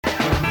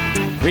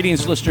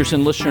Greetings, listeners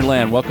in listener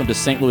land. Welcome to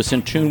St. Louis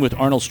in Tune with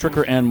Arnold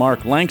Stricker and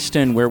Mark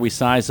Langston, where we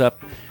size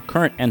up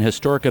current and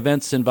historic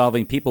events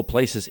involving people,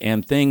 places,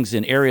 and things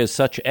in areas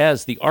such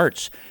as the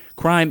arts,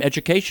 crime,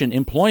 education,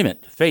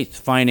 employment, faith,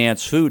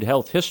 finance, food,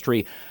 health,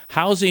 history,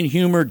 housing,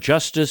 humor,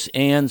 justice,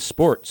 and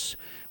sports.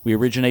 We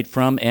originate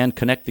from and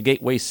connect the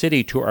gateway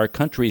city to our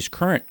country's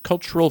current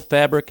cultural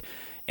fabric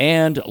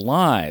and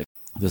live.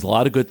 There's a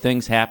lot of good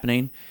things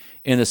happening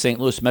in the St.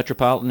 Louis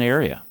metropolitan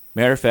area.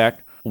 Matter of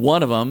fact,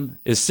 one of them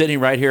is sitting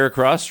right here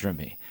across from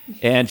me,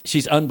 and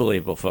she's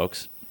unbelievable,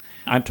 folks.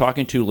 I'm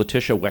talking to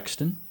Letitia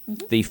Wexton,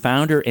 the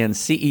founder and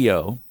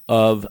CEO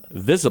of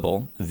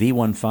Visible,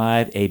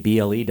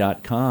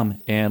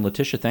 V15ABLE.com. And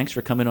Letitia, thanks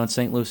for coming on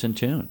St. Louis in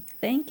Tune.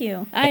 Thank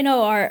you. I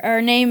know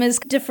our name is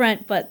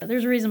different, but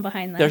there's a reason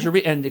behind that.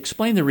 And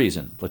explain the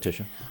reason,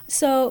 Letitia.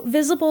 So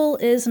Visible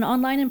is an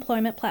online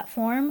employment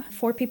platform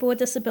for people with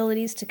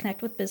disabilities to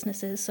connect with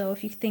businesses. So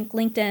if you think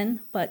LinkedIn,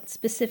 but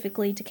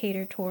specifically to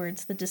cater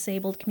towards the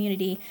disabled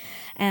community.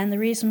 And the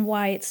reason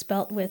why it's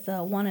spelt with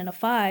a 1 and a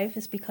 5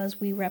 is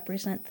because we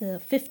represent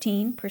the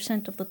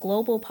 15% of the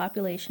global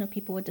population of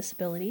people with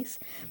disabilities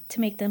to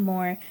make them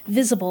more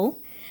visible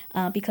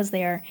because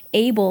they are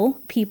able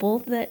people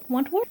that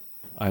want to work.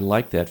 I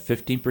like that,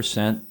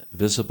 15%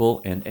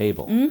 visible and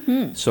able.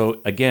 Mm-hmm.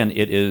 So again,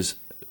 it is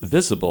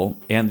Visible,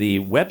 and the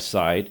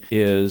website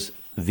is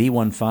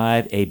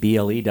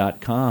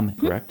V15ABLE.com,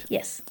 correct? Mm-hmm.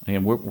 Yes.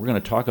 And we're going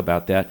to talk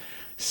about that.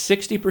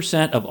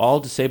 60% of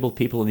all disabled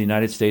people in the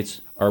United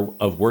States are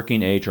of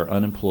working age are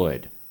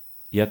unemployed,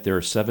 yet there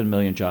are 7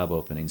 million job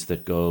openings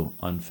that go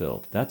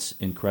unfilled. That's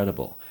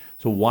incredible.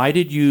 So why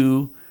did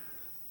you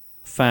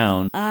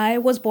found? I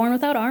was born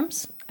without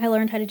arms. I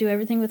learned how to do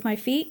everything with my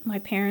feet. My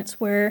parents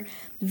were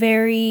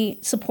very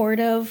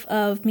supportive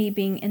of me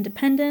being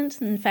independent.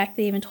 In fact,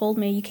 they even told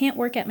me, you can't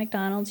work at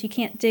McDonald's, you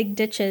can't dig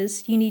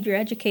ditches, you need your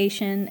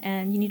education,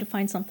 and you need to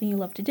find something you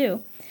love to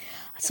do.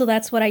 So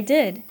that's what I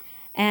did.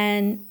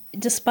 And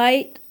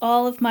despite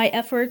all of my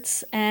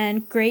efforts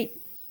and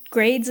great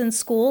grades in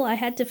school, I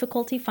had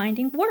difficulty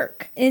finding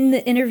work. In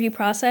the interview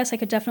process, I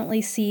could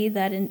definitely see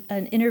that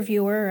an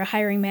interviewer or a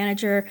hiring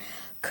manager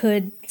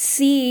could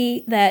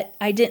see that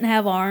I didn't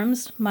have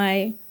arms.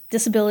 My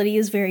disability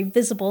is very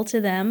visible to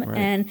them. Right.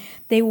 And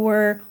they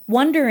were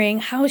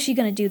wondering, how is she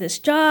going to do this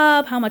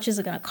job? How much is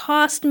it going to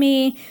cost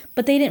me?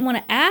 But they didn't want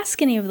to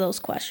ask any of those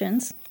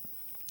questions.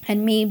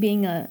 And me,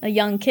 being a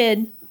young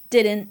kid,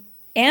 didn't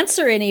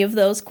answer any of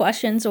those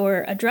questions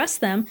or address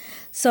them.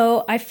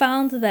 So I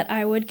found that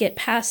I would get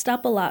passed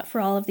up a lot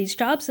for all of these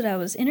jobs that I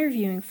was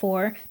interviewing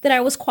for that I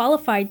was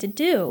qualified to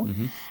do.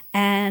 Mm-hmm.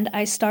 And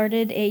I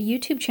started a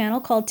YouTube channel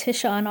called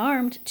Tisha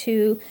Unarmed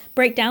to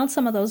break down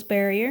some of those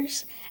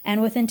barriers.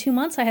 And within 2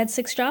 months, I had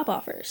 6 job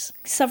offers.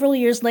 Several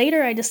years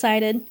later, I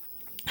decided,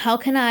 how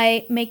can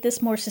I make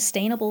this more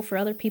sustainable for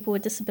other people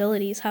with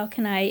disabilities? How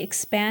can I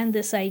expand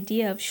this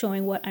idea of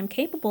showing what I'm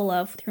capable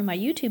of through my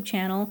YouTube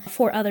channel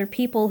for other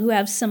people who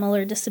have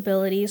similar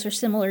disabilities or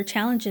similar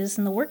challenges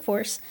in the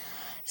workforce?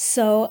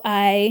 So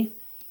I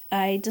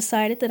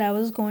decided that I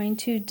was going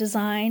to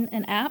design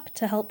an app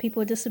to help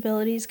people with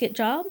disabilities get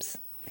jobs.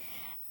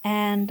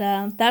 And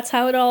that's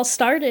how it all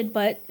started.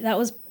 But that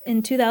was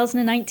in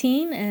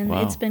 2019, and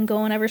wow. It's been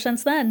going ever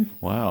since then.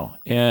 Wow.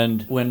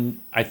 And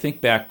when I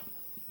think back,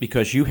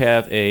 because you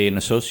have an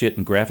associate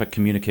in graphic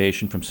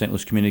communication from St.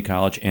 Louis Community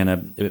College and a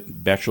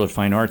Bachelor of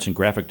Fine Arts in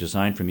graphic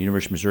design from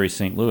University of Missouri,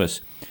 St. Louis,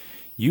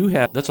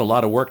 that's a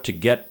lot of work to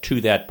get to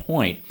that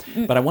point.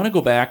 Mm. But I want to go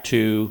back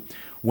to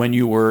when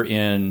you were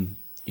in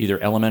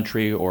either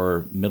elementary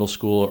or middle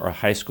school or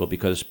high school,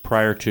 because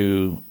prior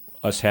to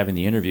us having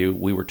the interview,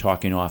 we were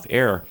talking off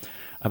air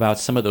about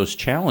some of those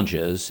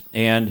challenges.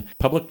 And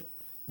Public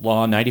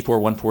Law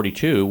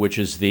 94-142, which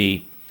is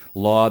the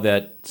law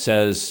that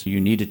says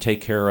you need to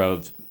take care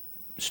of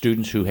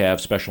students who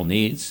have special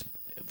needs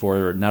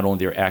for not only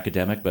their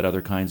academic but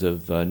other kinds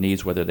of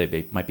needs, whether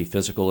they might be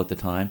physical at the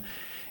time.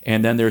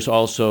 And then there's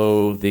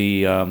also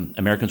the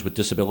Americans with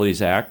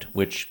Disabilities Act,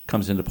 which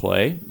comes into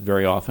play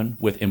very often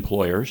with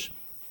employers.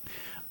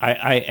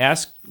 I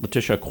asked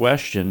Letitia a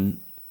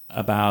question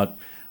about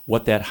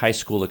what that high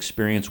school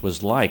experience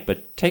was like,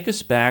 but take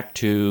us back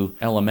to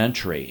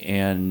elementary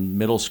and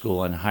middle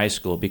school and high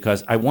school,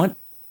 because I want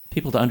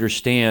people to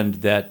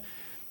understand that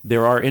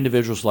there are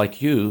individuals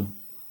like you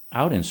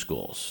out in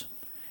schools.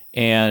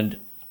 And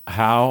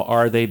how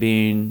are they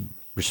being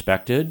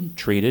respected,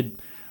 treated?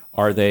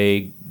 Are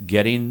they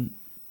getting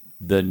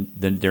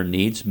their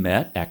needs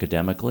met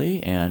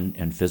academically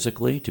and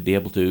physically to be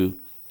able to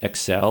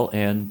excel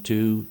and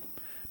to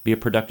be a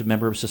productive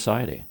member of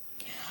society?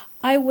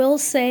 I will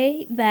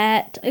say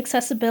that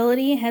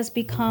accessibility has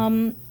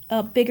become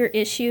a bigger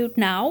issue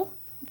now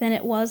than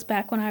it was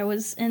back when I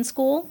was in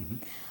school. Mm-hmm.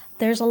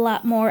 There's a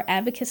lot more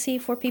advocacy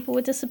for people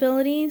with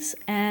disabilities,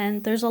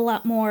 and there's a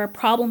lot more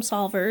problem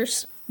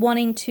solvers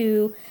wanting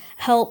to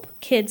help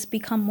kids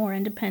become more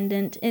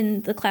independent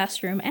in the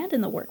classroom and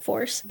in the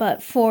workforce.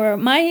 But for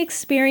my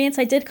experience,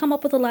 I did come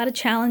up with a lot of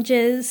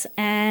challenges,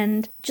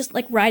 and just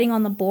like writing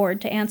on the board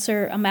to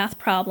answer a math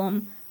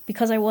problem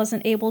because I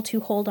wasn't able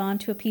to hold on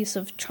to a piece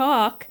of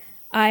chalk,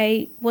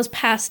 I was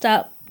passed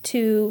up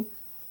to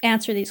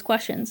answer these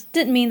questions.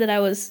 Didn't mean that I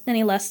was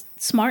any less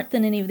smart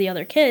than any of the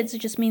other kids. It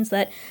just means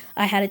that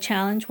I had a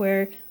challenge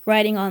where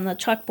writing on the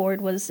chalkboard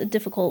was a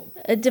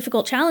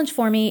difficult challenge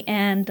for me,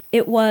 and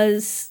it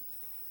wasn't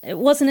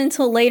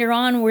until later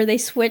on where they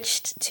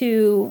switched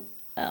to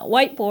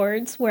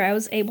whiteboards where I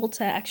was able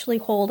to actually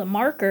hold a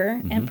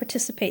marker and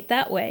participate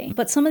that way.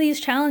 But some of these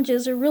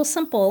challenges are real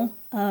simple.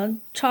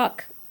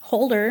 Chalk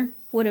holder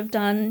would have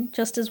done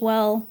just as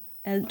well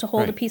as to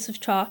hold a piece of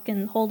chalk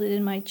and hold it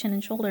in my chin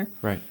and shoulder.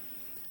 Right.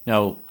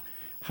 Now,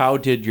 how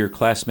did your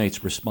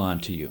classmates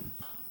respond to you?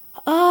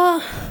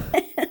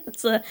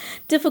 It's a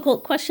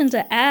difficult question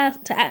to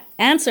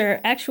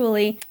answer,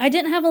 actually. I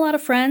didn't have a lot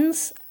of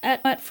friends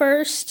at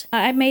first.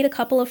 I made a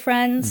couple of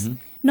friends.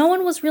 No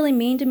one was really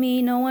mean to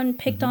me. No one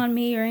picked on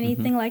me or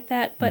anything like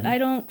that. But I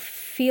don't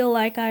feel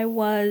like I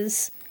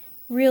was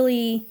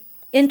really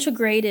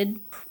integrated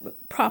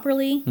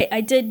properly.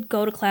 I did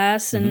go to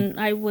class, and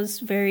I was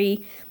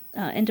very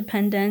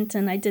independent,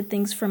 and I did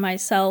things for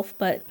myself.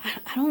 But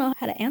I don't know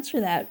how to answer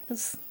that.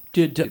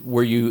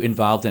 Were you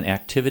involved in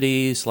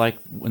activities like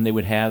when they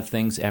would have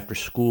things after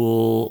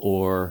school,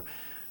 or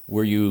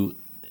were you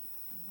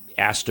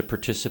asked to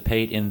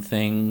participate in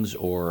things,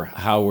 or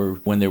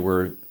when there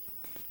were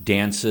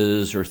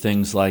dances or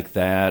things like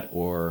that,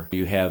 or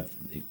you have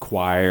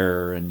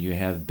choir and you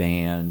have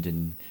band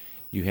and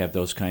you have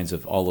those kinds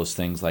of all those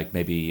things, like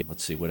maybe,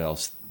 let's see what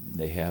else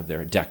they have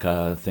there,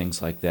 DECA,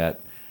 things like that?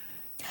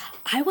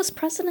 I was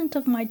president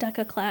of my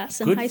DECA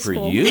class in high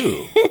school.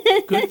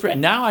 Good for you.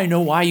 Now I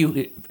know why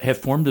you have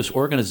formed this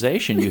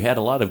organization. You had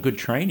a lot of good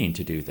training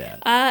to do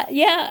that.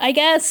 Yeah, I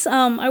guess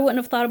I wouldn't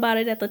have thought about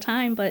it at the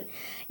time, but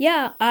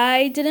yeah,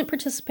 I didn't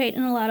participate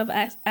in a lot of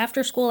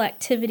after-school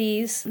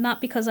activities, not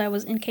because I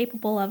was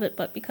incapable of it,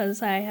 but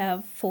because I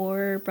have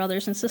 4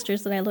 brothers and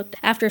sisters that I looked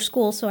after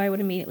school, so I would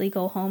immediately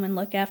go home and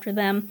look after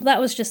them. That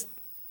was just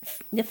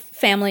the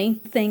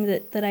family thing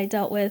that I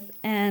dealt with.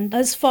 And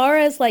as far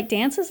as like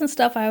dances and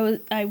stuff,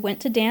 I went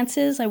to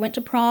dances, I went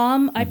to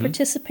prom, I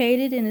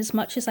participated in as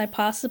much as I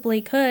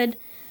possibly could.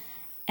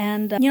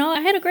 And, I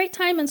had a great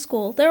time in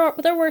school.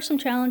 There were some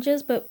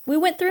challenges, but we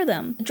went through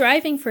them.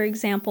 Driving, for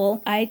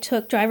example, I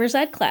took driver's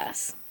ed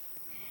class.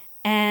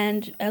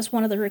 And as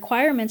one of the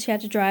requirements, you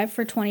had to drive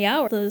for 20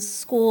 hours. The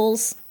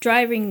school's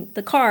driving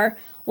the car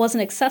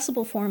wasn't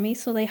accessible for me,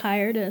 so they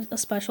hired a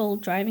special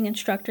driving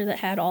instructor that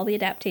had all the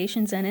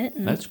adaptations in it.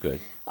 And, that's good.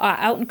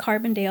 Out in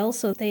Carbondale,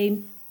 so they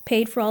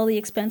paid for all the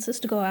expenses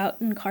to go out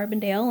in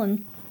Carbondale,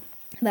 and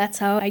that's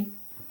how I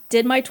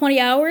did my 20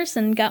 hours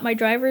and got my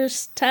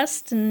driver's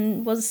test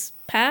and was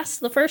passed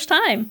the first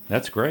time.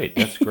 That's great.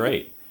 That's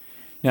great.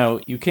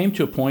 Now, you came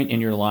to a point in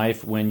your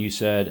life when you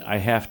said, I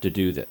have to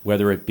do that,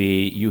 whether it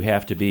be you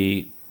have to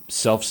be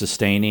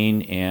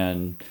self-sustaining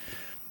and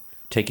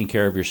taking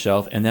care of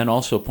yourself, and then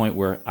also a point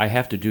where I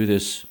have to do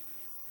this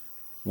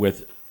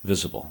with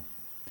Visible.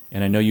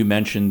 And I know you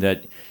mentioned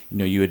that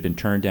you had been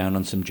turned down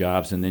on some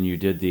jobs, and then you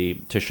did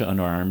the Tisha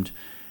Unarmed.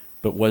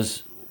 But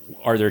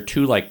are there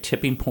 2 like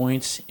tipping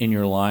points in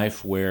your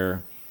life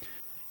where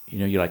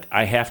you're like,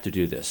 I have to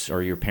do this,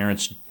 or your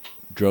parents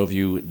drove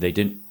you? They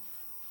didn't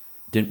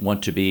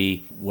want to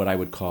be what I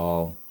would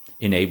call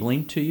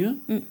enabling to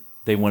you.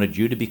 They wanted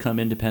you to become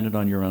independent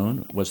on your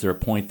own. Was there a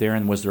point there?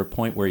 And was there a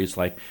point where it's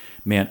like,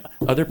 man,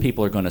 other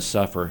people are going to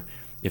suffer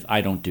if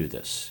I don't do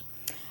this?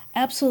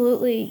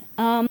 Absolutely.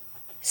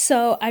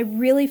 So I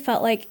really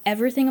felt like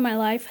everything in my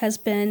life has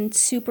been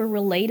super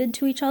related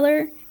to each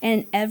other,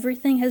 and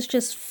everything has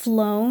just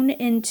flown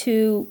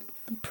into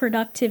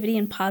productivity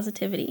and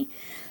positivity.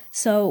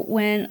 So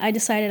when I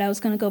decided I was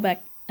going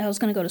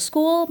to go to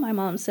school, my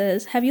mom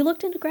says, have you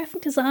looked into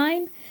graphic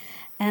design?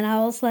 And I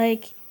was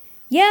like,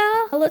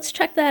 yeah, let's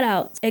check that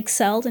out.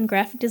 Excelled in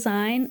graphic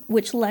design,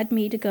 which led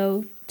me to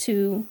go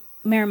to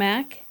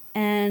Merrimack,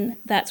 and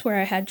that's where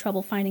I had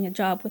trouble finding a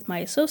job with my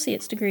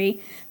associate's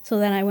degree. So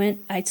then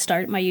I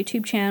started my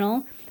YouTube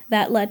channel.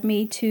 That led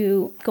me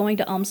to going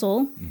to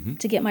UMSL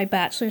to get my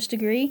bachelor's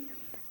degree,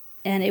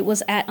 and it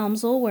was at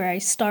UMSL where I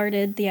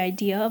started the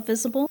idea of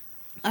Visible.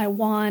 I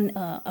won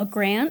a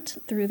grant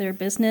through their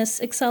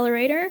business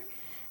accelerator,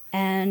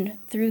 and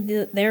through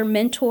their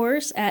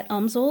mentors at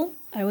UMSL,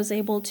 I was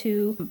able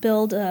to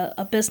build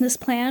a business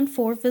plan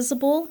for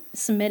Visible,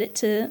 submit it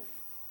to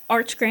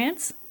Arch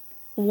Grants,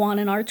 won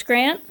an Arch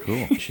Grant.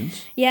 Cool.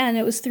 Yeah, and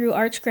it was through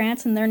Arch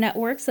Grants and their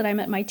networks that I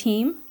met my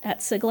team at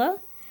Sigla,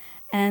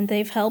 and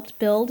they've helped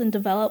build and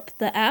develop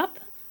the app.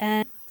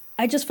 And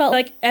I just felt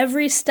like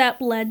every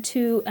step led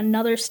to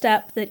another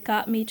step that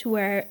got me to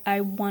where I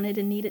wanted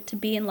and needed to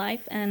be in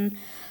life. And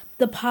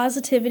the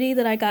positivity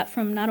that I got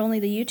from not only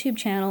the YouTube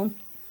channel,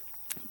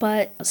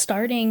 but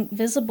starting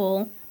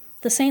Visible,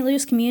 the St.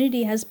 Louis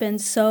community has been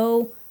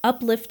so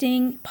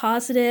uplifting,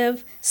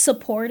 positive,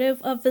 supportive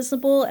of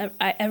Visible.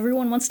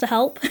 Everyone wants to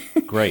help.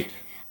 Great.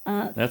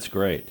 That's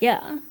great.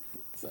 Yeah.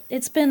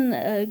 It's been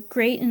a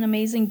great and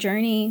amazing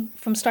journey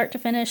from start to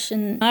finish.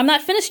 And I'm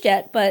not finished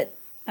yet, but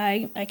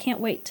I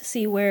can't wait to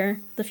see where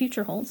the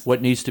future holds.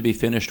 What needs to be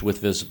finished with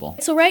Visible?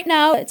 So right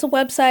now, it's a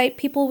website.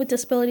 People with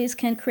disabilities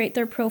can create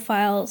their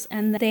profiles,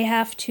 and they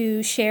have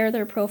to share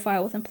their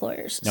profile with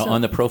employers. Now, So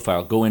on the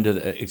profile, go into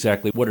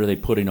exactly what are they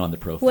putting on the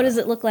profile? what does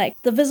it look like?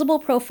 The Visible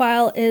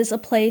profile is a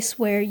place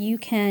where you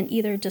can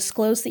either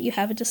disclose that you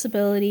have a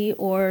disability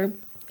or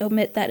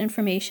omit that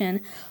information,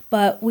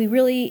 but we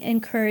really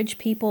encourage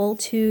people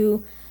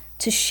to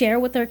share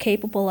what they're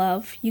capable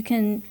of. You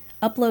can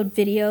upload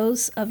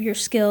videos of your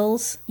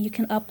skills. You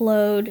can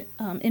upload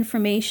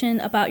information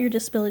about your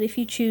disability if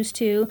you choose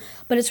to,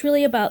 but it's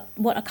really about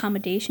what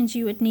accommodations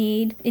you would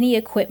need, any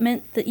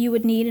equipment that you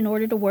would need in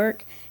order to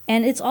work,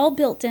 and it's all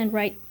built in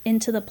right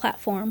into the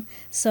platform.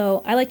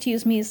 So I like to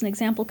use me as an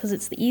example because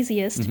it's the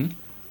easiest.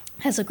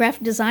 As a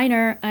graphic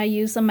designer, I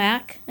use a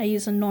Mac. I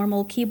use a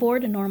normal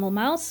keyboard, a normal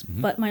mouse,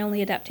 but my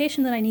only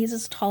adaptation that I need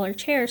is a taller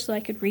chair so I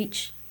could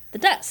reach the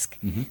desk.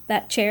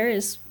 That chair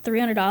is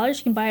 $300.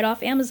 You can buy it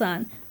off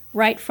Amazon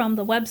right from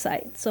the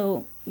website.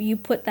 So you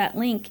put that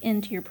link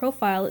into your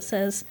profile. It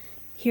says,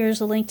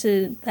 here's a link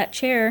to that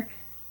chair.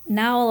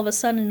 Now all of a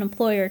sudden an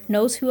employer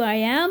knows who I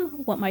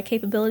am, what my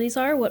capabilities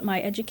are, what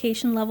my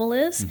education level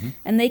is,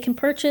 and they can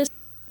purchase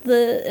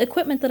the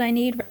equipment that I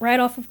need right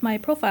off of my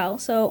profile.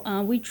 So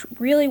we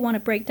really want to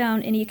break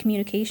down any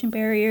communication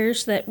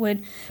barriers that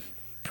would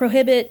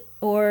prohibit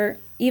or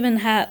even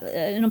have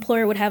an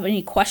employer would have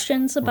any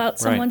questions about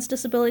someone's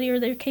disability or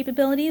their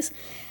capabilities,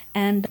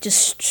 and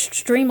just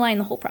streamline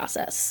the whole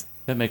process.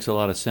 That makes a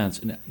lot of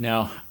sense.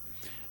 Now,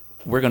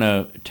 we're going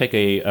to take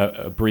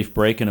a brief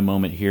break in a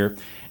moment here,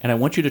 and I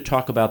want you to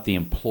talk about the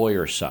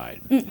employer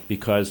side,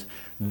 because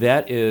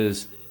that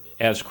is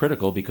as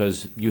critical,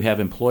 because you have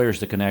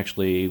employers that can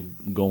actually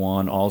go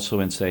on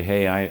also and say,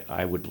 hey,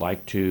 I would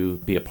like to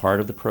be a part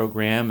of the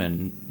program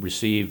and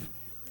receive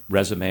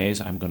resumes,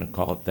 I'm going to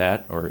call it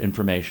that, or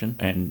information,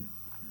 and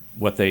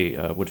what they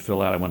would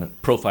fill out. I want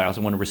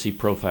to receive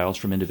profiles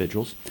from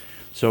individuals.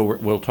 So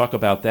we'll talk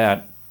about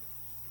that.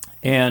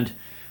 And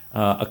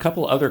a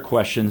couple other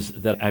questions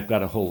that I've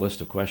got a whole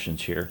list of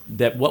questions here.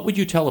 That what would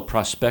you tell a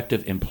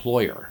prospective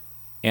employer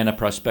and a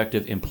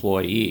prospective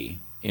employee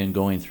in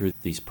going through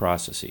these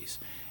processes?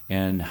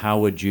 And how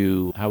would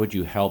you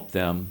help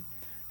them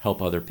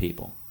help other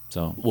people?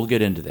 So we'll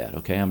get into that,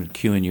 okay? I'm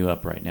queuing you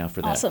up right now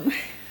for that. Awesome.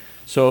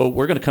 So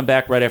we're going to come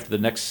back right after the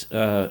next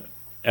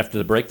after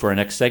the break for our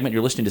next segment.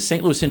 You're listening to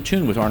St. Louis in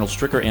Tune with Arnold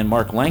Stricker and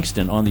Mark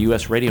Langston on the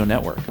U.S. Radio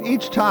Network.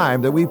 Each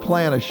time that we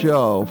plan a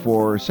show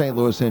for St.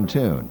 Louis in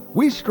Tune,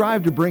 we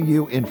strive to bring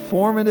you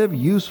informative,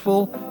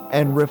 useful,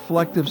 and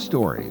reflective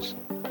stories,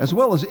 as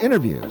well as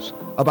interviews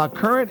about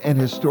current and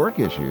historic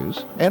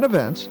issues and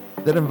events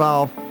that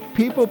involve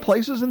people,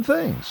 places, and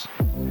things.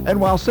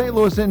 And while St.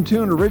 Louis in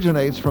Tune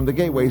originates from the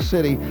Gateway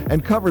City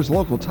and covers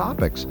local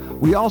topics,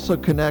 we also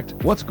connect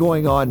what's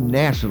going on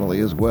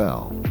nationally as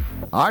well.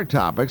 Our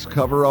topics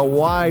cover a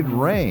wide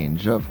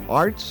range of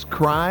arts,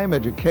 crime,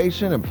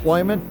 education,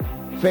 employment,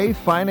 faith,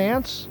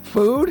 finance,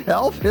 food,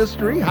 health,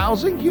 history,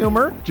 housing,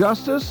 humor,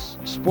 justice,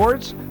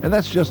 sports, and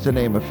that's just to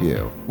name a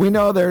few. We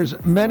know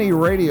there's many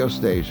radio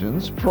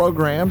stations,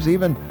 programs,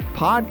 even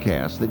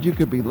podcasts that you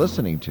could be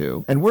listening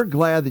to, and we're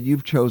glad that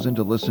you've chosen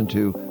to listen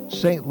to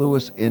St.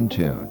 Louis in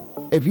Tune.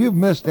 If you've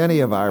missed any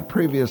of our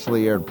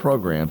previously aired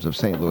programs of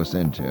St. Louis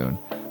in Tune,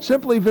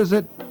 simply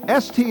visit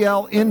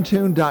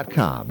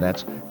stlintune.com.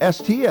 That's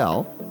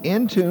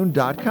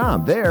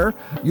stlintune.com. There,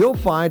 you'll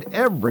find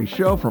every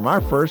show from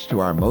our first to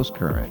our most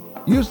current.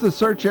 Use the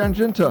search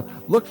engine to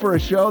look for a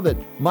show that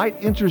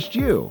might interest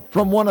you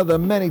from one of the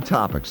many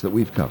topics that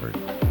we've covered.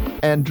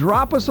 And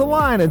drop us a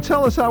line and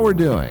tell us how we're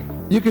doing.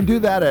 You can do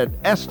that at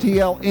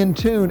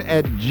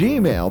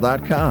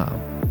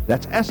stlintune@gmail.com.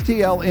 That's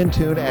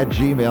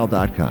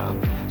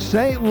stlintune@gmail.com.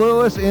 St.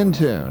 Louis in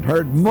Tune,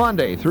 heard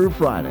Monday through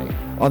Friday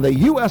on the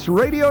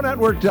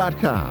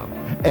usradionetwork.com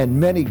and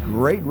many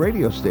great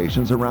radio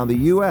stations around the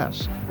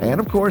U.S. and,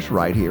 of course,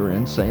 right here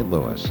in St.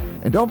 Louis.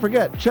 And don't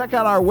forget, check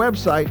out our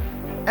website,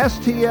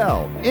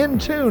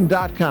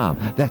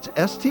 stlintune.com. That's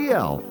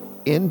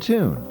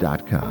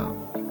stlintune.com.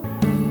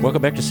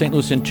 Welcome back to St.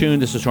 Louis in Tune.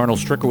 This is Arnold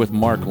Stricker with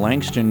Mark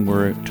Langston.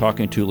 We're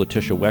talking to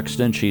Letitia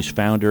Wexton. She's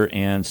founder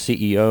and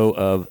CEO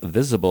of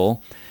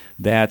Visible.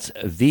 That's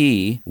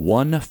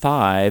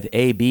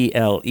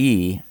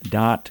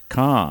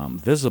the15able.com.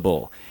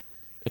 Visible.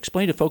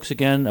 Explain to folks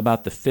again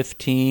about the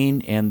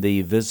 15 and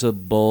the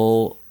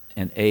Visible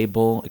and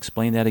Able.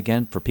 Explain that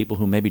again for people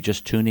who may be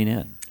just tuning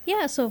in.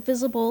 Yeah, so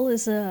Visible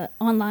is an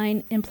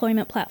online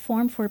employment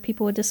platform for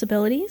people with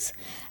disabilities,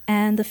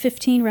 and the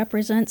 15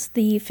 represents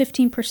the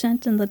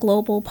 15% in the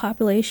global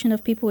population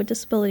of people with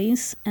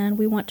disabilities, and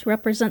we want to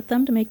represent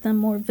them to make them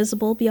more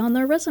visible beyond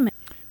their resume.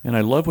 And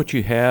I love what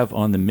you have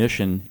on the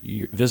mission.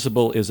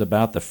 Visible is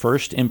about the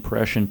first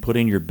impression,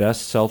 putting your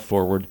best self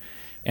forward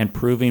and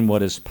proving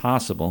what is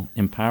possible,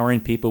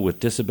 empowering people with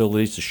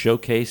disabilities to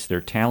showcase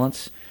their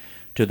talents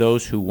to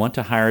those who want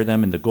to hire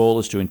them, and the goal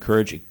is to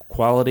encourage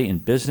equality in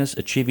business,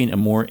 achieving a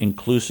more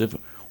inclusive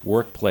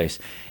workplace.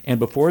 And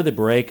before the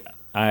break,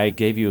 I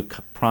gave you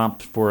a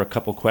prompt for a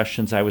couple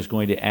questions I was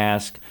going to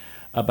ask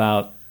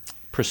about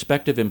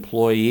prospective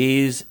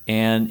employees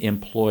and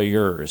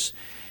employers.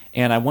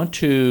 And I want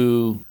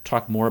to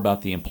talk more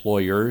about the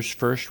employers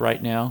first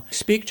right now.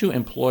 Speak to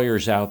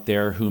employers out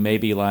there who may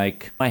be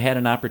like, I had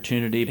an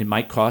opportunity, it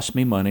might cost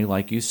me money,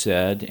 like you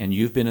said, and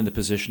you've been in the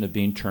position of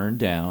being turned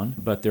down,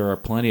 but there are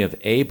plenty of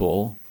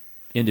able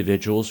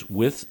individuals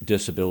with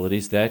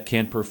disabilities that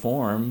can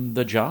perform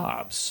the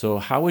jobs. So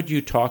how would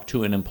you talk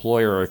to an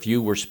employer, or if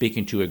you were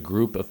speaking to a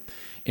group of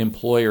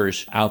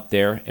employers out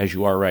there as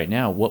you are right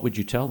now, what would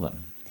you tell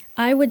them?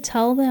 I would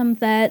tell them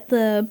that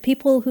the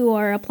people who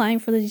are applying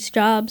for these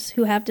jobs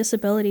who have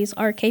disabilities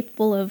are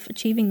capable of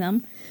achieving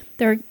them.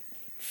 They're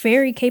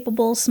very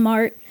capable,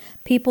 smart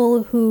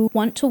people who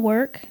want to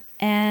work,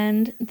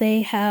 and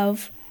they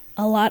have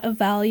a lot of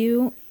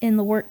value in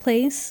the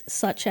workplace,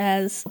 such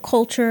as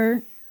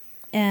culture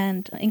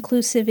and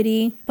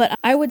inclusivity. But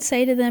I would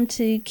say to them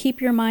to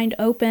keep your mind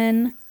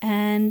open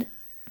and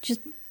just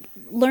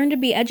learn to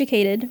be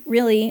educated,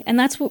 really. And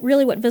that's what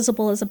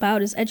Visible is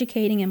about, is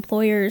educating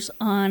employers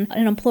on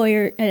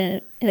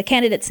a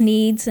candidate's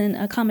needs and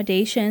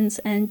accommodations.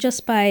 And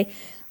just by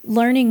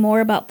learning more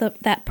about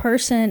that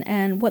person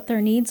and what their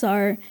needs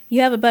are,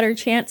 you have a better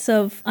chance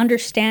of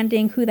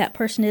understanding who that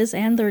person is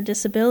and their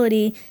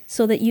disability,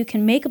 so that you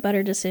can make a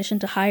better decision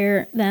to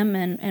hire them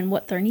and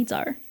what their needs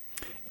are.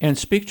 And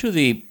speak to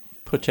the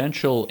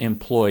potential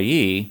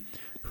employee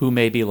who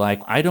may be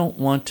like, I don't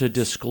want to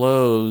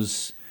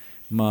disclose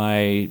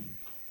my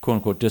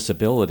quote-unquote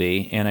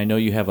disability, and I know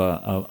you have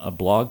a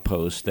blog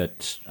post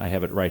that I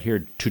have it right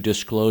here, to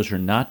disclose or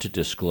not to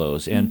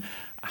disclose. And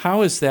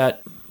how is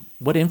that,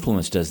 what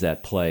influence does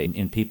that play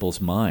in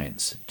people's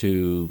minds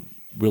to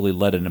really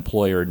let an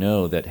employer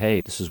know that,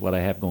 hey, this is what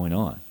I have going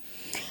on?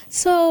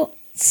 So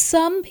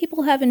some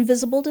people have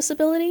invisible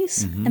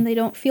disabilities, and they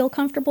don't feel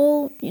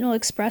comfortable,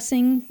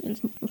 expressing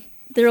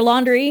their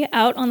laundry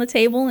out on the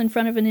table in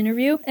front of an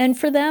interview. And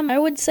for them, I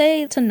would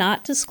say to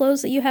not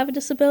disclose that you have a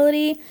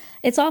disability.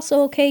 It's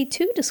also okay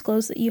to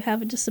disclose that you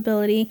have a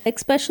disability,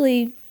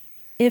 especially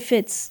if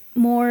it's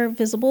more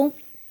visible,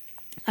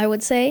 I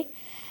would say.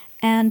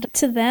 And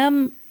to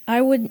them,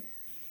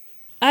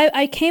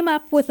 I came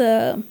up with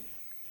I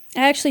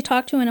actually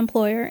talked to an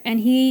employer, and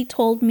he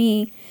told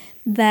me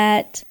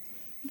that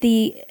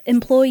the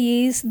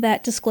employees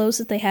that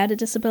disclosed that they had a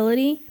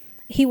disability,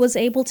 he was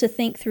able to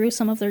think through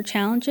some of their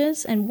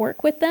challenges and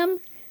work with them.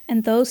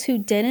 And those who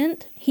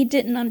didn't, he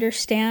didn't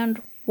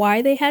understand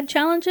why they had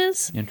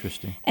challenges.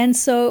 Interesting. And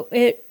so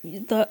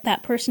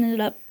that person ended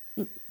up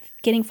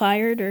getting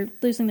fired or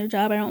losing their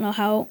job. I don't know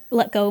how,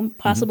 let go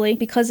possibly,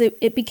 because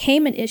it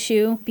became an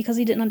issue because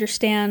he didn't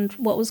understand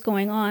what was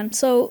going on.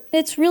 So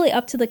it's really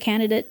up to the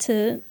candidate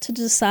to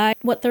decide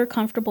what they're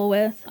comfortable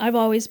with. I've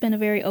always been a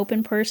very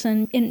open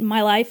person in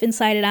my life,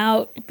 inside and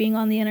out, being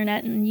on the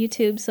internet and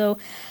YouTube. So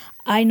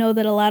I know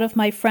that a lot of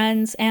my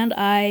friends and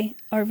I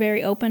are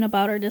very open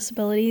about our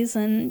disabilities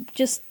and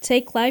just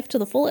take life to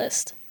the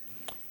fullest.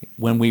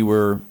 When we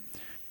were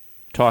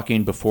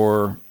talking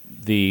before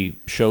the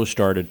show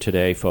started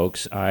today,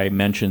 folks, I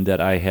mentioned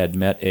that I had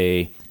met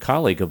a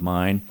colleague of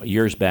mine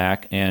years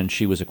back, and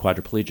she was a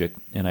quadriplegic,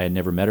 and I had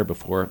never met her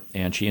before.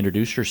 And she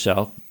introduced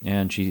herself,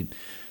 and she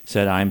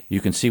said, you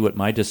can see what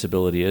my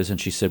disability is.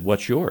 And she said,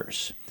 what's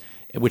yours?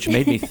 Which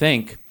made me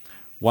think,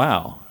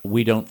 wow,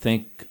 we don't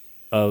think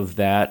of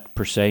that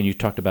per se. And you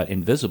talked about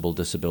invisible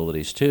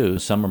disabilities too.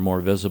 Some are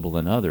more visible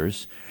than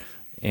others.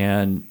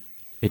 And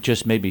it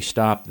just made me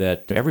stop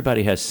that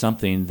everybody has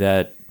something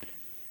that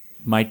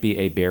might be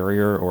a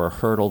barrier or a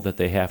hurdle that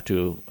they have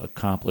to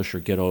accomplish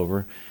or get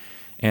over.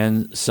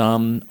 And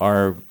some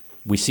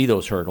we see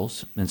those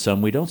hurdles, and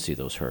some we don't see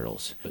those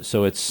hurdles.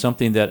 So it's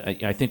something that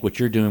I think what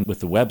you're doing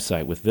with the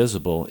website, with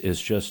Visible, is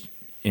just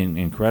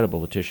incredible,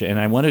 Letitia. And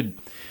I want to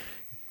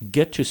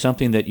get to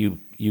something that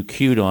you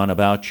cued on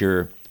about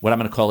what I'm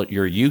going to call it,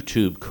 your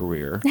YouTube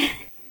career.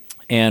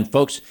 And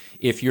folks,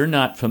 if you're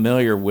not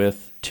familiar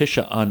with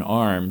Tisha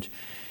Unarmed,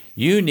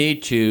 you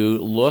need to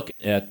look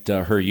at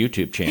her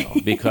YouTube channel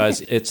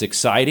because it's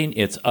exciting,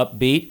 it's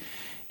upbeat,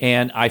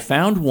 and I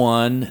found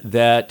one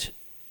that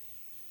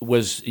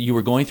you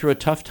were going through a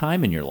tough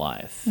time in your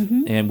life.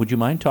 And would you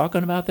mind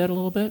talking about that a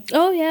little bit?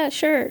 Oh, yeah,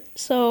 sure.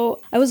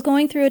 So I was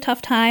going through a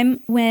tough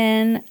time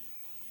when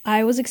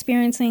I was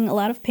experiencing a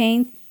lot of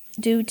pain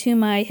due to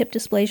my hip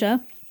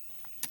dysplasia.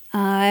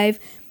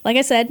 Like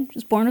I said,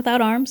 was born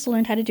without arms,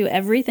 learned how to do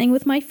everything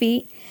with my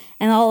feet.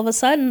 And all of a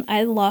sudden,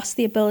 I lost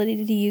the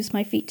ability to use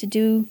my feet to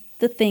do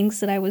the things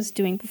that I was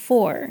doing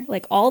before.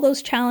 Like all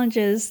those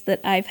challenges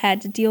that I've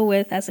had to deal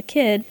with as a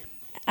kid,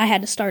 I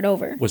had to start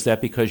over. Was that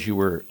because you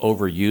were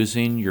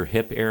overusing your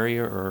hip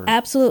area? Or?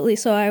 Absolutely.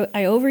 So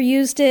I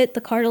overused it.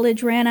 The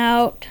cartilage ran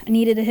out. I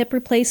needed a hip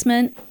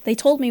replacement. They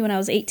told me when I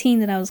was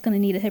 18 that I was going to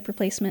need a hip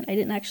replacement. I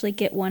didn't actually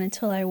get one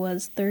until I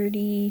was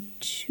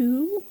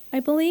 32, I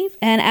believe.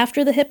 And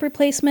after the hip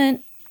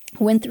replacement,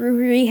 I went through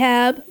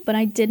rehab, but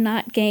I did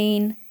not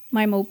gain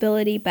my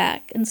mobility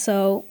back. And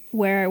so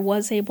where I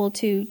was able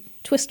to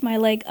twist my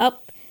leg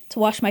up to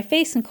wash my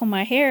face and comb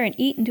my hair and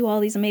eat and do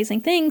all these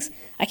amazing things,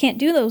 I can't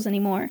do those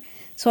anymore.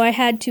 So I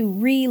had to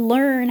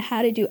relearn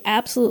how to do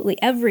absolutely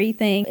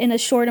everything in a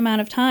short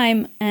amount of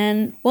time.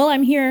 And well,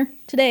 I'm here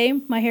today.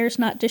 My hair's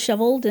not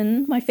disheveled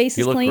and my face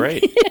is clean. You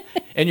look great.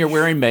 And you're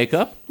wearing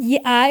makeup?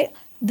 Yeah,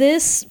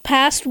 this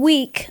past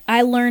week,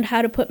 I learned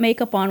how to put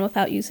makeup on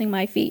without using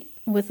my feet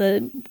with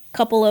a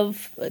couple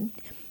of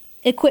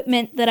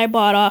equipment that I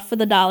bought off of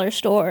the dollar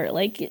store.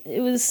 Like,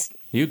 it was...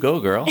 You go,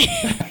 girl.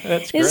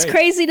 That's great. It's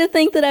crazy to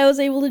think that I was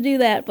able to do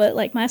that, but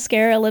like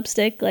mascara,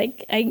 lipstick,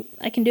 like I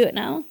can do it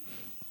now.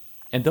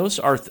 And those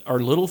are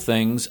little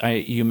things.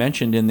 You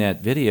mentioned in that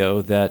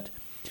video that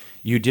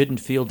you didn't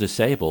feel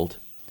disabled,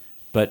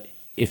 but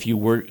if you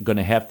were going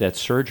to have that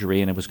surgery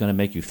and it was going to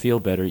make you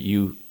feel better,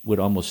 you would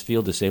almost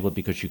feel disabled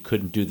because you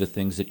couldn't do the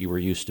things that you were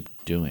used to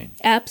doing.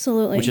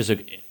 Absolutely. Which is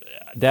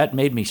that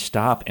made me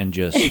stop and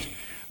just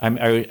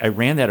I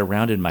ran that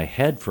around in my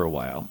head for a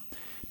while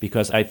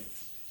because I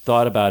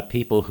thought about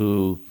people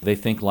who they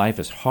think life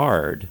is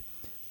hard,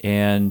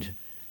 and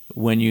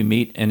when you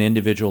meet an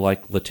individual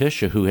like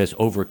Letitia who has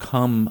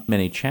overcome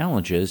many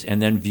challenges and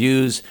then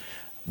views,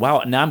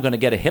 wow, now I'm going to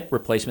get a hip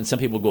replacement. Some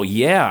people go,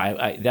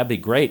 yeah, that'd be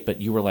great.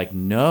 But you were like,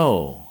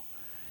 no.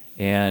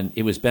 And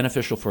it was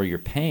beneficial for your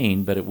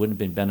pain, but it wouldn't have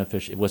been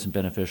beneficial. It wasn't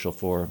beneficial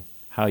for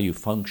how you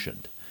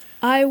functioned.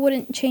 I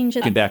wouldn't change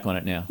it. Looking back on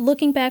it now.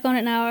 Looking back on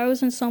it now, I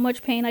was in so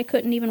much pain I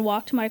couldn't even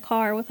walk to my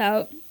car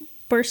without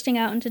bursting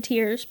out into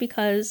tears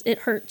because it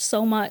hurt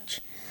so much.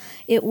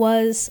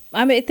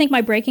 I think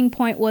my breaking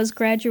point was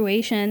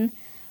graduation.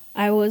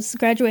 I was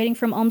graduating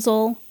from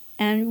UMSL,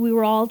 and we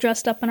were all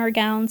dressed up in our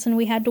gowns, and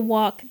we had to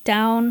walk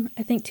down,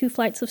 I think, 2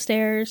 flights of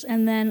stairs,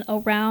 and then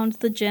around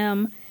the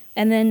gym.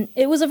 And then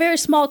it was a very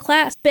small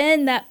class.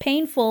 Been that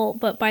painful,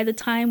 but by the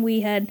time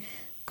we had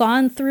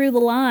gone through the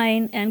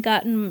line and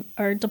gotten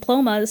our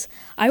diplomas,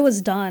 I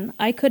was done.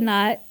 I could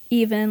not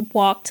even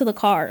walk to the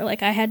car.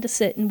 Like, I had to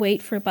sit and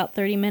wait for about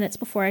 30 minutes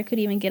before I could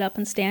even get up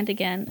and stand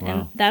again. Wow.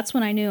 And that's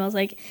when I knew, I was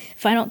like,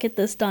 if I don't get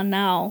this done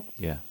now,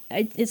 yeah,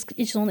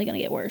 it's only going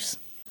to get worse.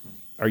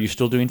 Are you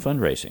still doing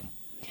fundraising?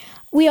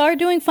 We are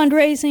doing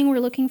fundraising. We're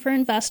looking for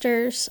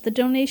investors. The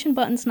donation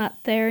button's not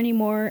there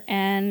anymore.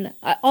 And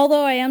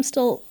although I am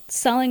still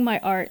selling my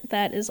art,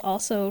 that is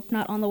also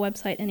not on the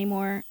website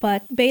anymore.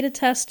 But beta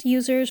test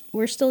users,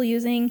 we're still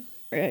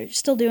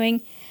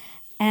doing.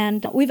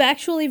 And we've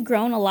actually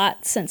grown a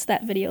lot since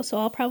that video. So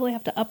I'll probably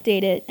have to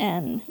update it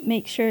and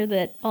make sure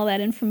that all that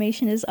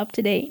information is up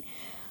to date.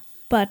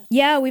 But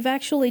yeah, we've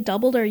actually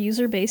doubled our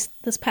user base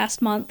this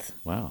past month.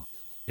 Wow.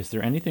 Is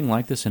there anything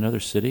like this in other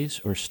cities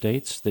or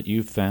states that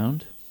you've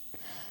found?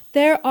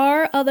 There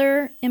are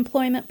other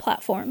employment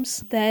platforms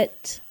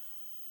that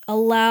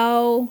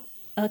allow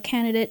a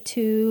candidate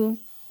to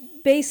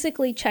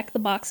basically check the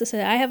boxes.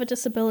 Say, I have a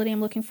disability, I'm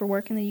looking for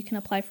work, and then you can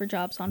apply for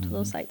jobs onto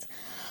those sites.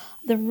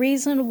 The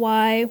reason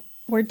why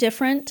we're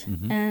different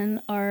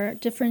and our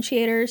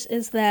differentiators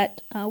is that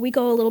we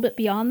go a little bit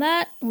beyond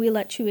that. We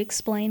let you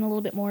explain a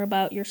little bit more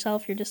about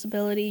yourself, your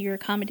disability, your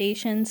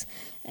accommodations.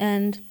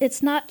 And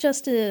it's not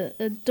just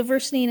a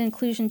diversity and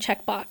inclusion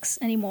checkbox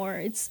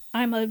anymore.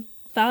 I'm a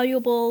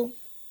valuable,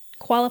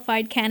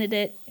 qualified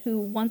candidate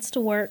who wants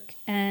to work,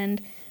 and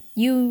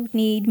you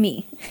need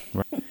me.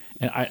 Right.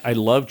 And I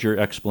loved your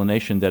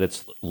explanation that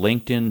it's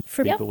LinkedIn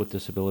for people with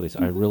disabilities.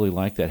 I really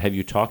like that. Have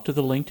you talked to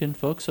the LinkedIn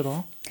folks at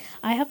all?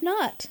 I have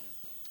not.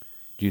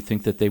 Do you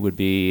think that they would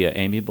be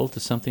amiable to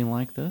something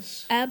like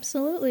this?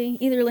 Absolutely.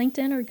 Either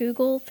LinkedIn or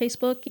Google,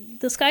 Facebook.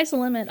 The sky's the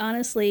limit,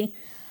 honestly.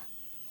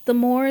 The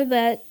more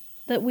that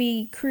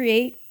we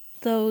create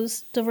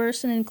those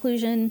diverse and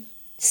inclusion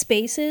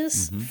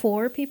spaces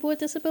for people with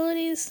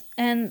disabilities,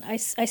 and I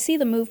see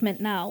the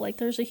movement now. Like,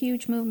 there's a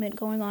huge movement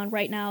going on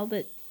right now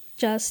that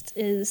just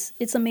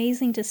it's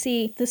amazing to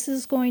see. This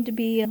is going to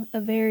be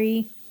a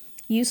very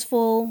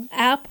useful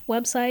app,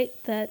 website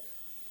that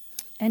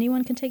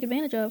anyone can take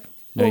advantage of.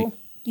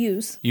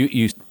 Use.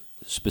 You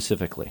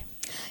specifically.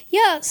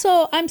 Yeah,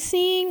 so I'm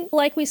seeing,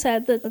 like we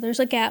said, that there's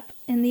a gap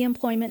in the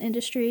employment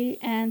industry,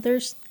 and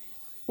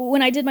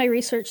when I did my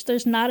research,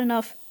 there's not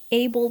enough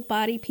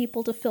able-bodied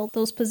people to fill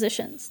those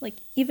positions. Like,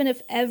 even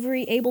if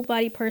every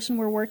able-bodied person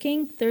were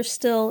working, there's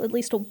still at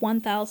least a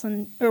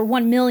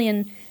 1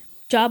 million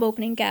job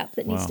opening gap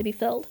that needs to be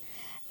filled.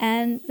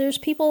 And there's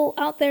people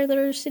out there that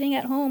are sitting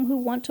at home who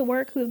want to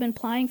work, who have been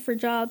applying for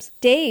jobs.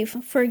 Dave,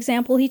 for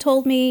example, he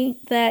told me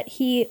that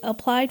he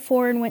applied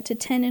for and went to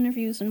 10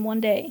 interviews in one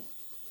day.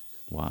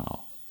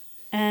 Wow.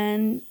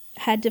 And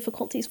had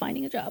difficulties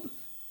finding a job.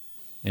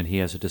 And he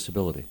has a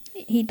disability.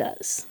 He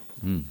does.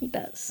 He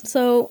does.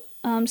 So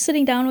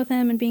sitting down with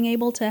him and being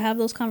able to have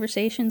those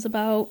conversations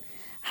about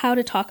how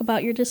to talk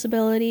about your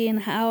disability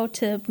and how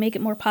to make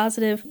it more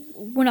positive,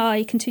 when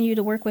I continue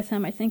to work with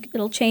him, I think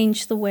it'll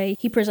change the way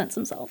he presents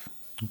himself.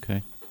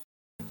 Okay.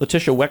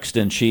 Letitia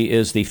Wexton, she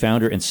is the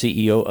founder and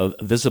CEO of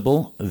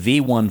Visible,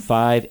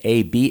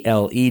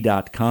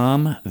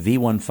 V15ABLE.com,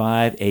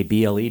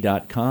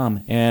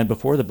 V15ABLE.com. And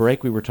before the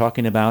break, we were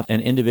talking about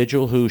an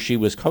individual who she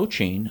was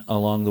coaching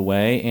along the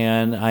way.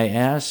 And I'm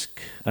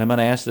going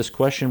to ask this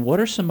question: what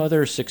are some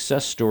other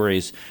success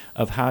stories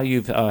of how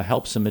you've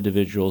helped some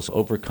individuals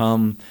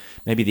overcome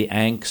maybe the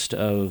angst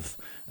of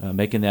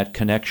making that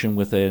connection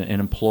with an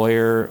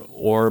employer,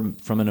 or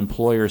from an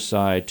employer's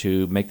side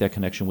to make that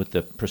connection with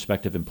the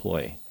prospective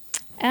employee?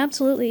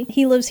 Absolutely.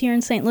 He lives here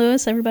in St.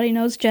 Louis. Everybody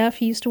knows Jeff.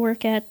 He used to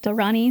work at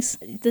Ronnie's,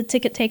 the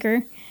ticket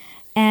taker.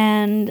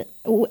 And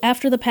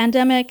after the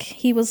pandemic,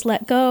 he was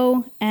let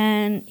go.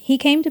 And he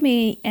came to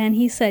me and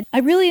he said, I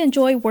really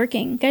enjoy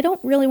working. I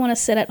don't really want to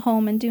sit at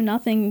home and do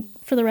nothing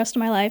for the rest of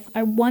my life.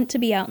 I want to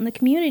be out in the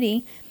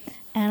community.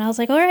 And I was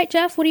like, all right,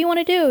 Jeff, what do you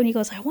want to do? And he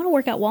goes, I want to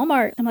work at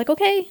Walmart. I'm like,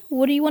 okay,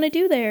 what do you want to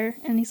do there?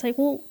 And he's like,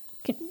 well,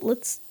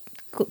 let's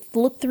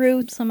look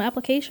through some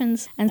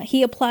applications. And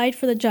he applied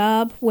for the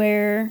job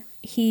where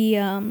he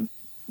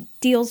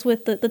deals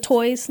with the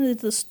toys,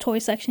 this toy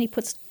section. He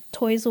puts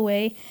toys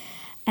away.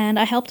 And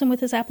I helped him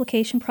with his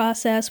application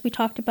process. We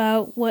talked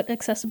about what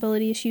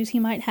accessibility issues he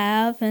might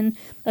have and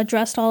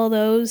addressed all of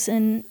those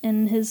in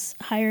his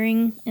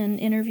hiring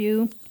and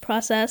interview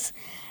process.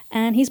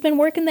 And he's been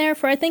working there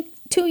for, I think,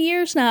 2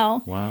 years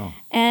now. Wow.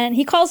 And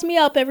he calls me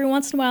up every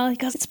once in a while. He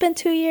goes, it's been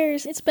 2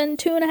 years. It's been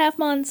 2.5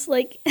 months.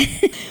 Like,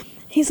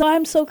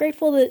 I'm so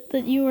grateful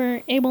that you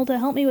were able to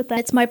help me with that.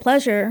 It's my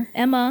pleasure.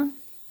 Emma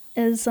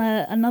is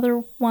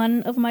another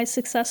one of my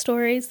success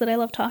stories that I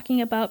love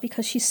talking about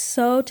because she's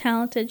so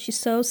talented. She's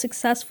so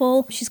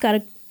successful. She's got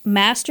a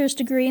master's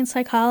degree in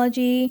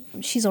psychology.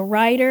 She's a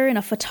writer and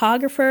a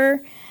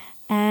photographer.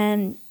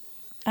 And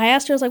I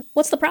asked her, I was like,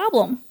 what's the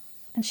problem?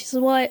 And she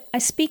said, well, I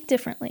speak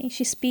differently.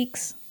 She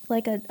speaks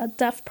like a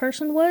deaf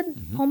person would,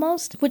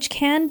 almost, which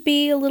can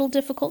be a little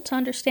difficult to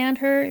understand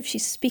her if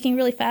she's speaking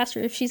really fast or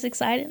if she's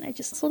excited. And I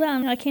just slow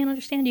down. I can't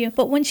understand you.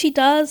 But when she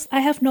does, I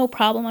have no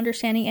problem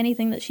understanding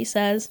anything that she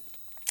says.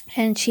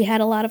 And she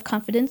had a lot of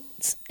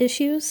confidence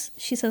issues.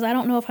 She says, I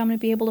don't know if I'm going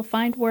to be able to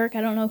find work.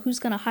 I don't know who's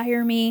going to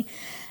hire me.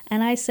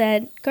 And I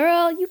said,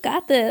 girl, you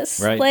got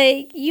this. Right.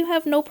 Like, you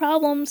have no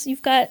problems.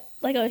 You've got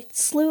like a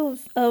slew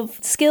of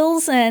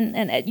skills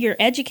and your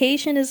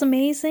education is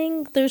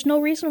amazing. There's no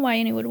reason why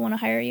anyone would want to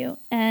hire you.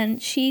 And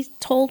she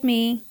told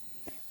me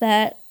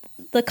that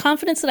the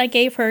confidence that I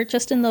gave her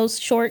just in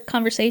those short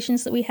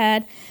conversations that we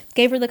had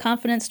gave her the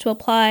confidence to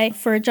apply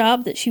for a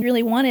job that she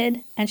really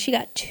wanted. And she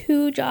got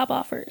 2 job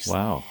offers.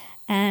 Wow.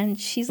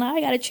 And she's now,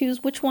 I got to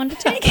choose which one to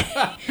take.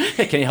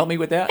 Can you help me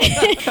with that?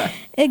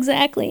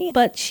 Exactly.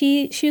 But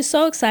she was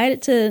so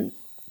excited to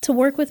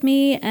work with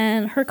me,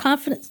 and her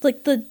confidence,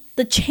 like the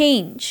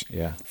change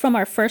from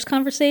our first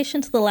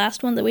conversation to the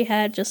last one that we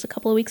had just a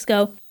couple of weeks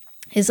ago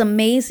is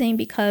amazing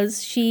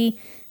because she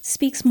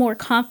speaks more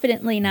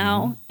confidently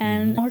now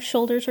and her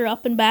shoulders are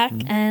up and back.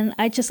 And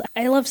I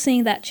love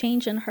seeing that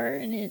change in her,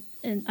 and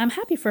I'm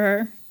happy for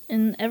her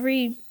in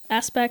every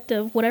aspect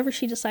of whatever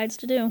she decides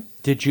to do.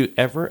 Did you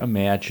ever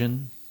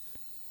imagine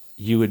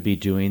you would be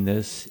doing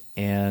this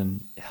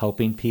and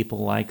helping people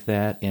like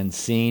that and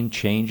seeing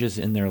changes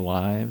in their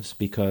lives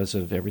because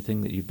of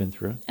everything that you've been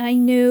through? I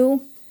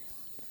knew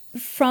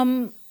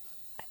from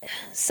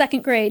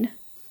 2nd grade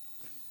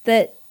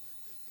that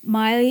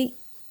my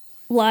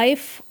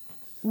life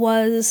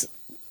was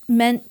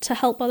meant to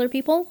help other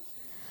people.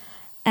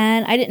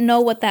 And I didn't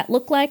know what that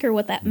looked like or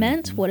what that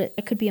meant. What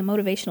it could be a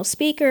motivational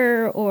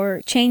speaker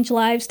or change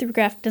lives through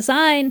graphic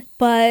design.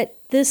 But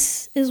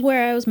this is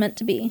where I was meant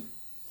to be.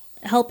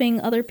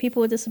 Helping other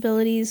people with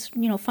disabilities,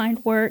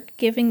 find work,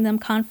 giving them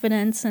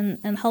confidence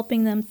and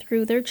helping them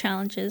through their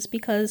challenges,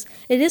 because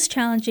it is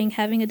challenging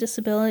having a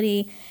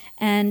disability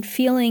and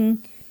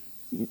feeling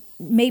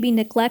maybe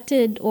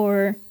neglected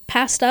or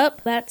passed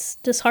up. That's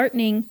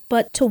disheartening.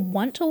 But to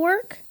want to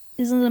work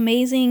is an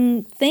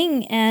amazing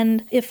thing.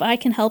 And if I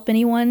can help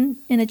anyone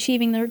in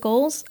achieving their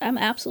goals, I'm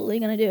absolutely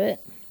going to do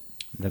it.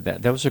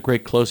 That was a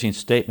great closing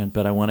statement,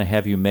 but I want to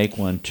have you make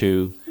one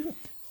to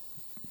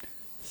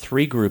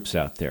 3 groups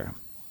out there: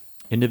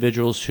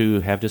 individuals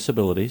who have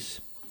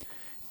disabilities,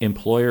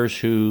 employers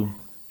who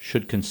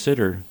should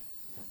consider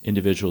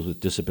individuals with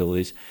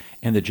disabilities,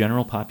 and the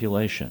general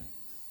population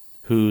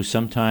who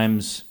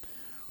sometimes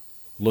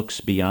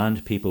looks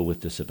beyond people with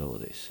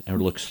disabilities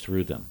and looks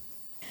through them.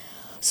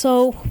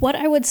 So what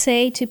I would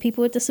say to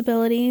people with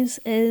disabilities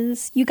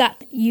is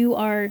you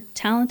are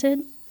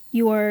talented,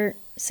 you are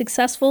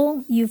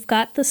successful, you've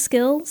got the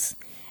skills,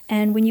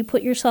 and when you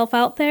put yourself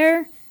out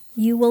there,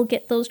 you will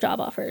get those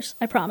job offers.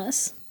 I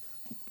promise.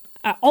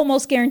 I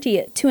almost guarantee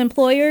it. To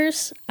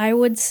employers, I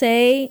would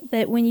say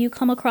that when you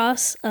come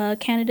across a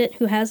candidate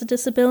who has a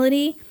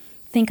disability,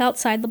 think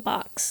outside the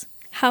box.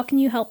 How can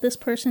you help this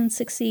person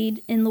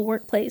succeed in the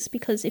workplace?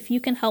 Because if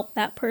you can help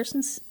that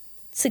person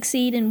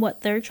succeed in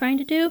what they're trying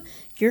to do,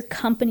 your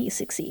company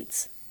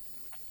succeeds.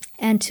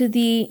 And to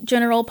the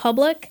general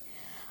public,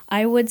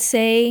 I would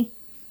say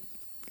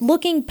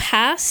looking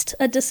past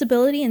a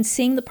disability and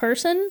seeing the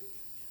person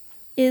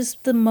is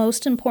the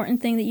most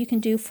important thing that you can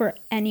do for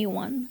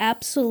anyone.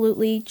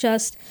 Absolutely,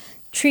 just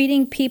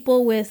treating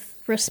people with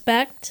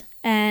respect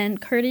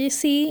and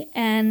courtesy.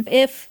 And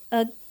if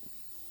a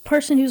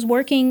person who's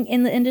working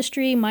in the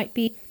industry might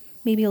be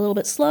maybe a little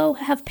bit slow,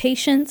 have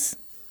patience,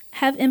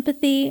 have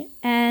empathy,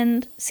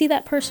 and see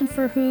that person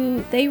for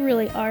who they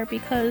really are,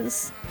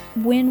 because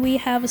when we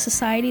have a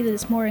society that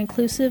is more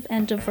inclusive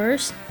and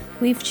diverse,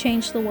 we've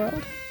changed the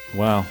world.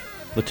 Wow.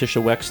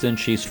 Letitia Wexton,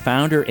 she's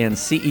founder and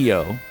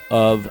CEO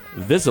of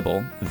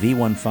Visible,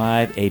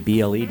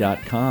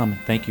 V15ABLE.com.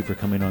 Thank you for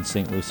coming on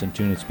St. Louis in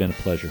Tune. It's been a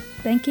pleasure.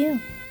 Thank you.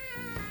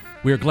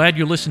 We are glad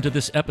you listened to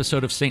this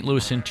episode of St.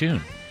 Louis in Tune.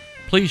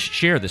 Please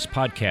share this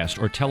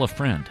podcast or tell a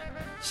friend.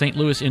 St.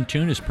 Louis in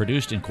Tune is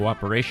produced in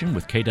cooperation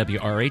with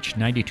KWRH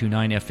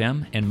 92.9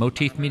 FM and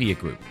Motif Media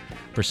Group.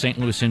 For St.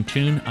 Louis in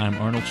Tune, I'm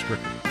Arnold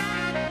Strickland.